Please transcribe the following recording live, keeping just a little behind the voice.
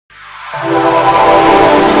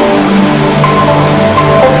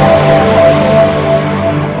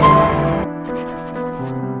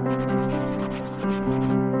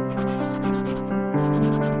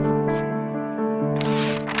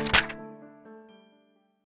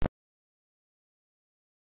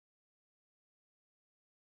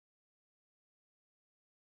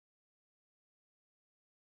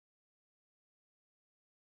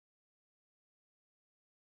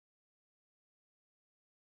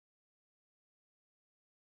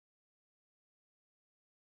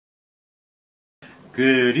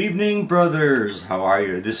Good evening, brothers. How are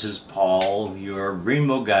you? This is Paul, your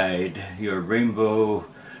rainbow guide, your rainbow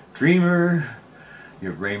dreamer,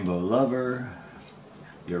 your rainbow lover,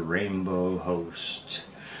 your rainbow host.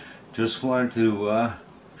 Just wanted to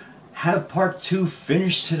have part 2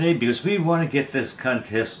 finished today because we want to get this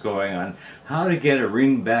contest going on how to get a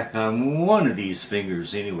ring back on one of these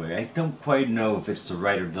fingers anyway. I don't quite know if it's the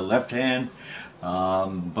right or the left hand,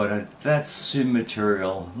 but that's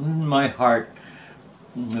immaterial. In my heart,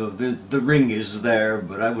 you know, the ring is there,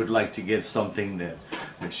 but I would like to get something that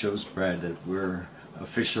shows Brad that we're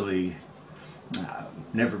officially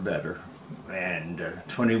never better. And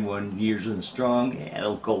 21 years and strong,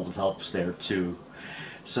 and gold helps there too.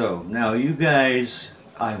 So now you guys,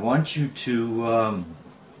 I want you to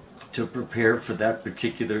prepare for that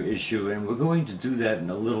particular issue, and we're going to do that in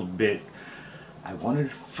a little bit. I wanted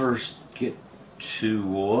to first get to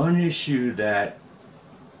one issue that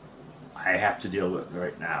I have to deal with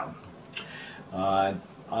right now.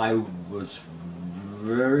 I was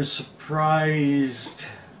very surprised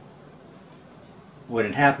when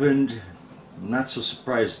it happened. Not so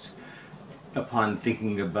surprised upon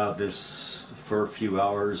thinking about this for a few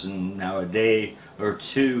hours and now a day or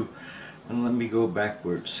two. And let me go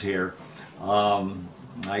backwards here.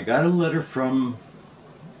 I got a letter from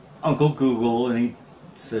Uncle Google, and he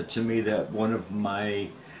said to me that one of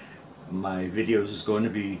my videos is going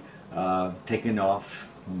to be was taken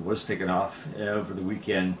off over the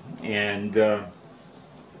weekend, and the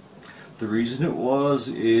reason it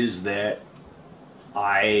is that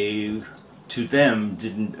I, to them,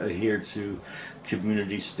 didn't adhere to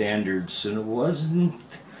community standards, and it wasn't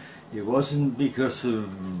because of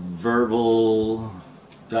verbal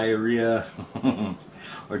diarrhea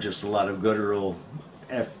or just a lot of guttural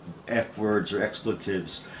F words or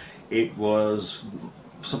expletives. It was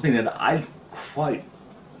something that I quite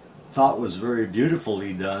thought was very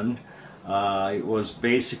beautifully done. It was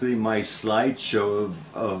basically my slideshow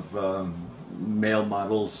of male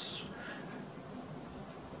models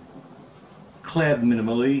clad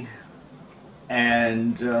minimally,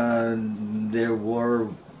 and there were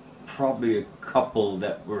probably a couple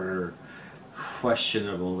that were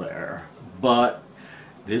questionable there, but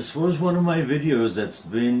this was one of my videos that's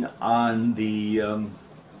been on the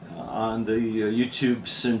YouTube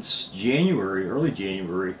since January, early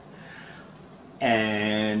January.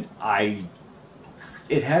 And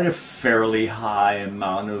it had a fairly high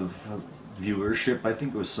amount of viewership. I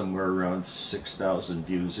think it was somewhere around 6,000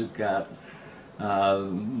 views it got,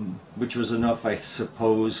 which was enough, I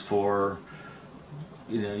suppose, for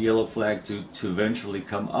Yellow Flag to eventually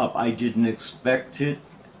come up. I didn't expect it,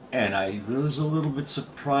 and I was a little bit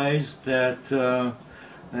surprised that that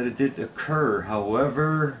it did occur.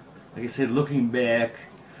 However, like I said, looking back,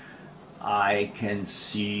 I can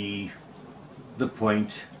see the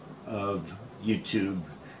point of YouTube,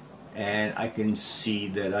 and I can see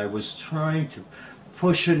that I was trying to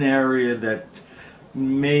push an area that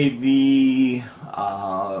maybe,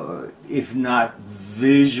 if not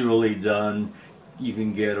visually done, you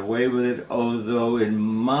can get away with it. Although, in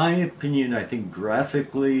my opinion, I think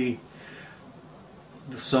graphically,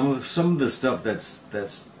 some of the stuff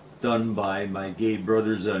that's done by my gay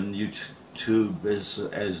brothers on YouTube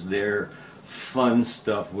as their fun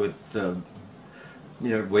stuff with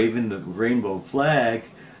waving the rainbow flag,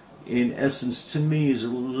 in essence, to me, is a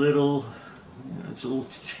little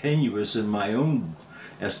tenuous in my own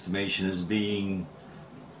estimation as being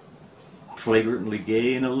flagrantly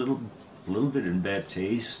gay and a little bit in bad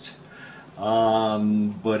taste.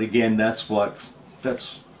 But again, that's what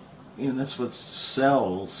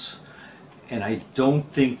sells, and I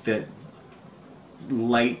don't think that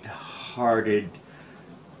light-hearted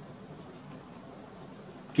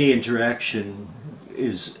gay interaction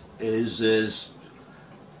is as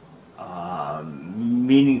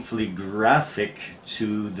meaningfully graphic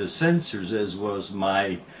to the censors as was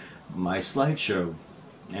my slideshow.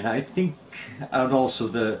 And I think, and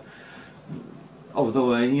also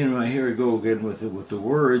although I here I go again with the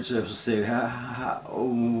words, I have to say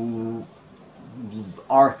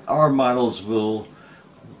our models will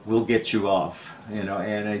will get you off, you know.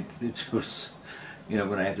 And it was, you know,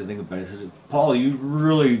 when I had to think about it, I said, Paul, you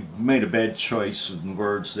really made a bad choice with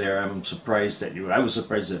words there. I'm surprised at you. I was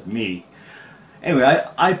surprised at me. Anyway,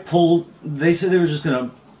 I pulled, they said they were just going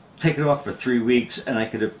to take it off for 3 weeks and I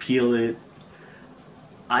could appeal it.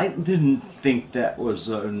 I didn't think that was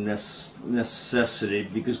a necessity,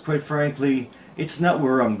 because quite frankly, it's not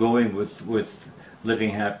where I'm going with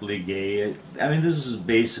living happily gay. I mean, this is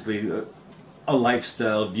basically a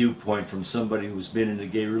lifestyle viewpoint from somebody who's been in a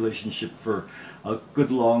gay relationship for a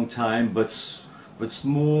good long time, but it's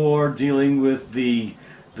more dealing with the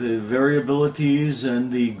variabilities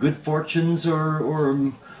and the good fortunes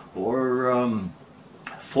or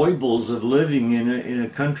foibles of living in a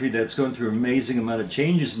country that's going through an amazing amount of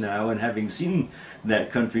changes now, and having seen that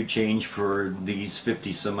country change for these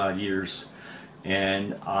 50 some odd years.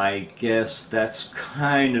 And I guess that's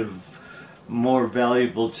kind of more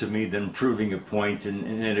valuable to me than proving a point and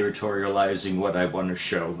editorializing what I want to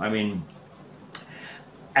show. I mean,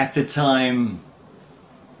 at the time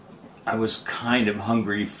I was kind of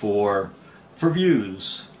hungry for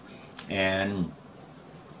views, and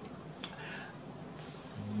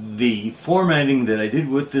the formatting that I did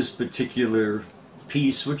with this particular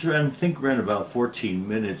piece, which I think ran about 14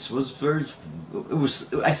 minutes, was very,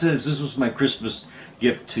 I said this was my Christmas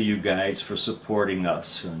gift to you guys for supporting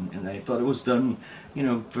us, and I thought it was done, you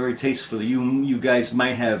know, very tastefully. You guys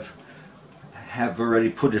might have already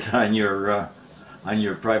put it on your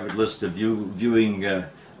private list of viewing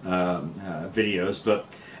videos, but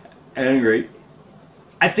at any rate,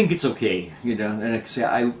 I think it's okay, you know. And like I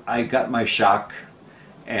say, I got my shock,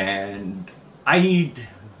 and I need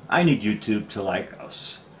YouTube to like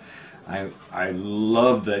us. I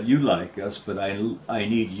love that you like us, but I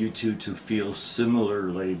need YouTube to feel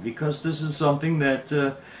similarly, because this is something that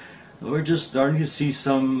we're just starting to see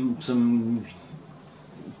some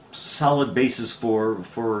solid basis for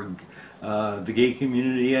the gay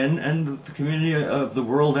community and the community of the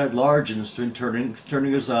world at large, and it's been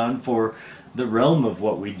turning us on for the realm of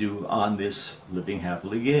what we do on this Living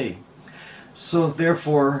Happily Gay. So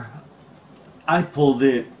therefore, I pulled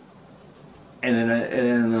it, and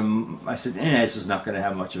then I said, this is not going to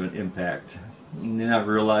have much of an impact. And not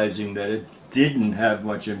realizing that it didn't have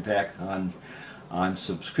much impact on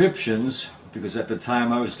subscriptions, because at the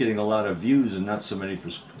time I was getting a lot of views and not so many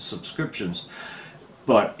subscriptions.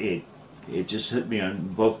 But it just hit me on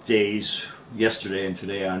both days, yesterday and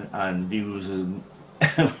today, on views, and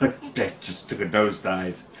that just took a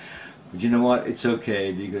nosedive. But you know what? It's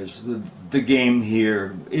okay, because the game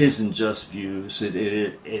here isn't just views.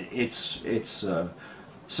 It's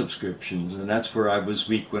subscriptions, and that's where I was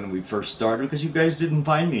weak when we first started, because you guys didn't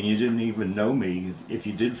find me, and you didn't even know me. If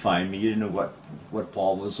you did find me, you didn't know what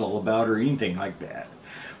Paul was all about or anything like that.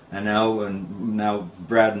 And now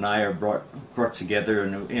Brad and I are brought together,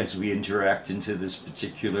 and as we interact into this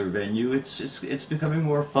particular venue, it's becoming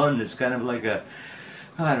more fun. It's kind of like a,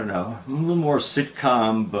 I don't know, a little more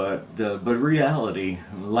sitcom, but reality.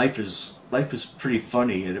 Life is pretty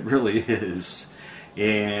funny, and it really is.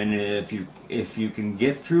 And if you can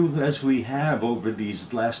get through as we have over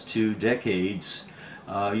these last 2 decades,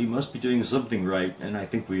 you must be doing something right, and I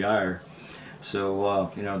think we are.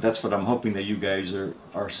 So you know, that's what I'm hoping that you guys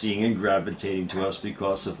are seeing and gravitating to us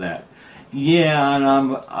because of that. Yeah, and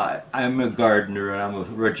I'm a gardener, and I'm a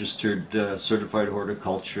registered certified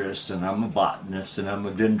horticulturist, and I'm a botanist, and I'm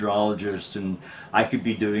a dendrologist, and I could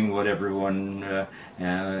be doing what everyone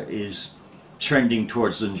is trending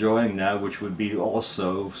towards enjoying now, which would be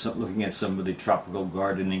also looking at some of the tropical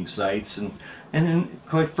gardening sites, and then,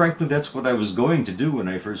 quite frankly, that's what I was going to do when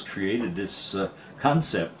I first created this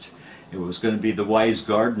concept. It was going to be The Wise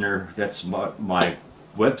Gardener. That's what my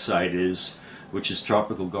website is, which is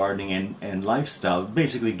tropical gardening and lifestyle,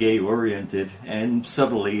 basically gay oriented, and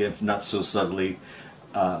subtly, if not so subtly,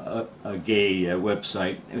 a gay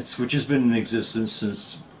website, which has been in existence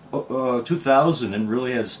since 2000, and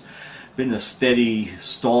really has been a steady,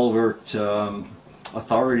 stalwart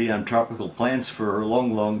authority on tropical plants for a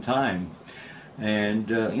long time. And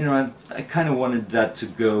you know, I kind of wanted that to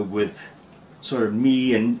go with sort of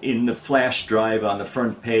me in the flash drive on the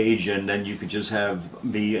front page, and then you could just have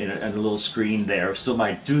me in a little screen there. Still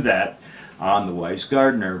might do that on The Wise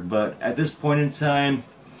Gardener, but at this point in time,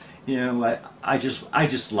 you know, I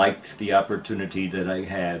just liked the opportunity that I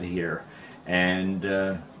had here,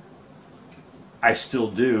 and I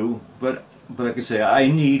still do. But like I say, I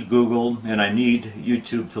need Google and I need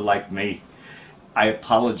YouTube to like me. I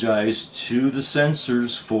apologize to the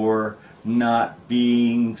censors for not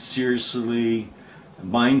being seriously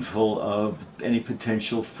mindful of any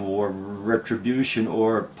potential for retribution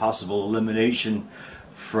or possible elimination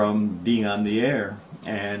from being on the air,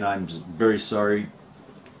 and I'm very sorry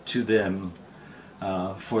to them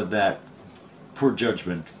for that poor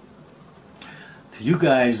judgment. To you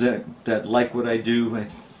guys that like what I do, I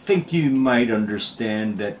think you might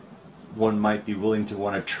understand that one might be willing to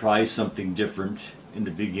want to try something different in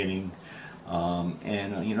the beginning,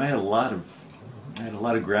 and you know, I had a lot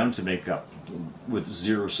of ground to make up with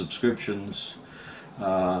 0 subscriptions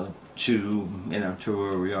to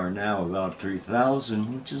where we are now, about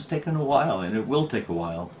 3,000, which has taken a while, and it will take a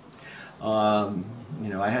while. You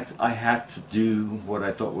know, I had to do what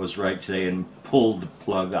I thought was right today and pull the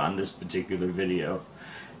plug on this particular video.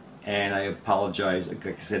 And I apologize, like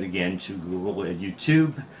I said again, to Google and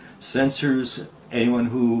YouTube censors, anyone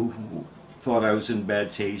who thought I was in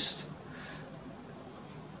bad taste.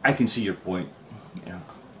 I can see your point. You know,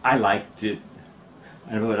 I liked it,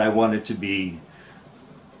 but I want it to be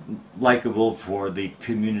likable for the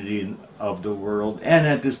community of the world. And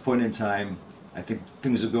at this point in time, I think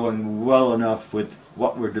things are going well enough with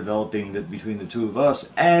what we're developing between the two of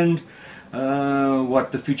us, and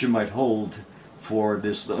what the future might hold for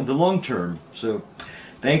the long term. So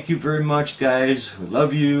thank you very much, guys. We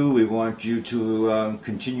love you. We want you to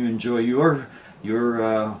continue to enjoy your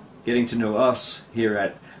getting to know us here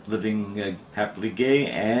at Living Happily Gay,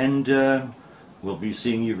 and we'll be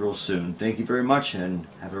seeing you real soon. Thank you very much, and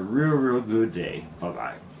have a real good day.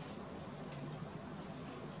 Bye-bye.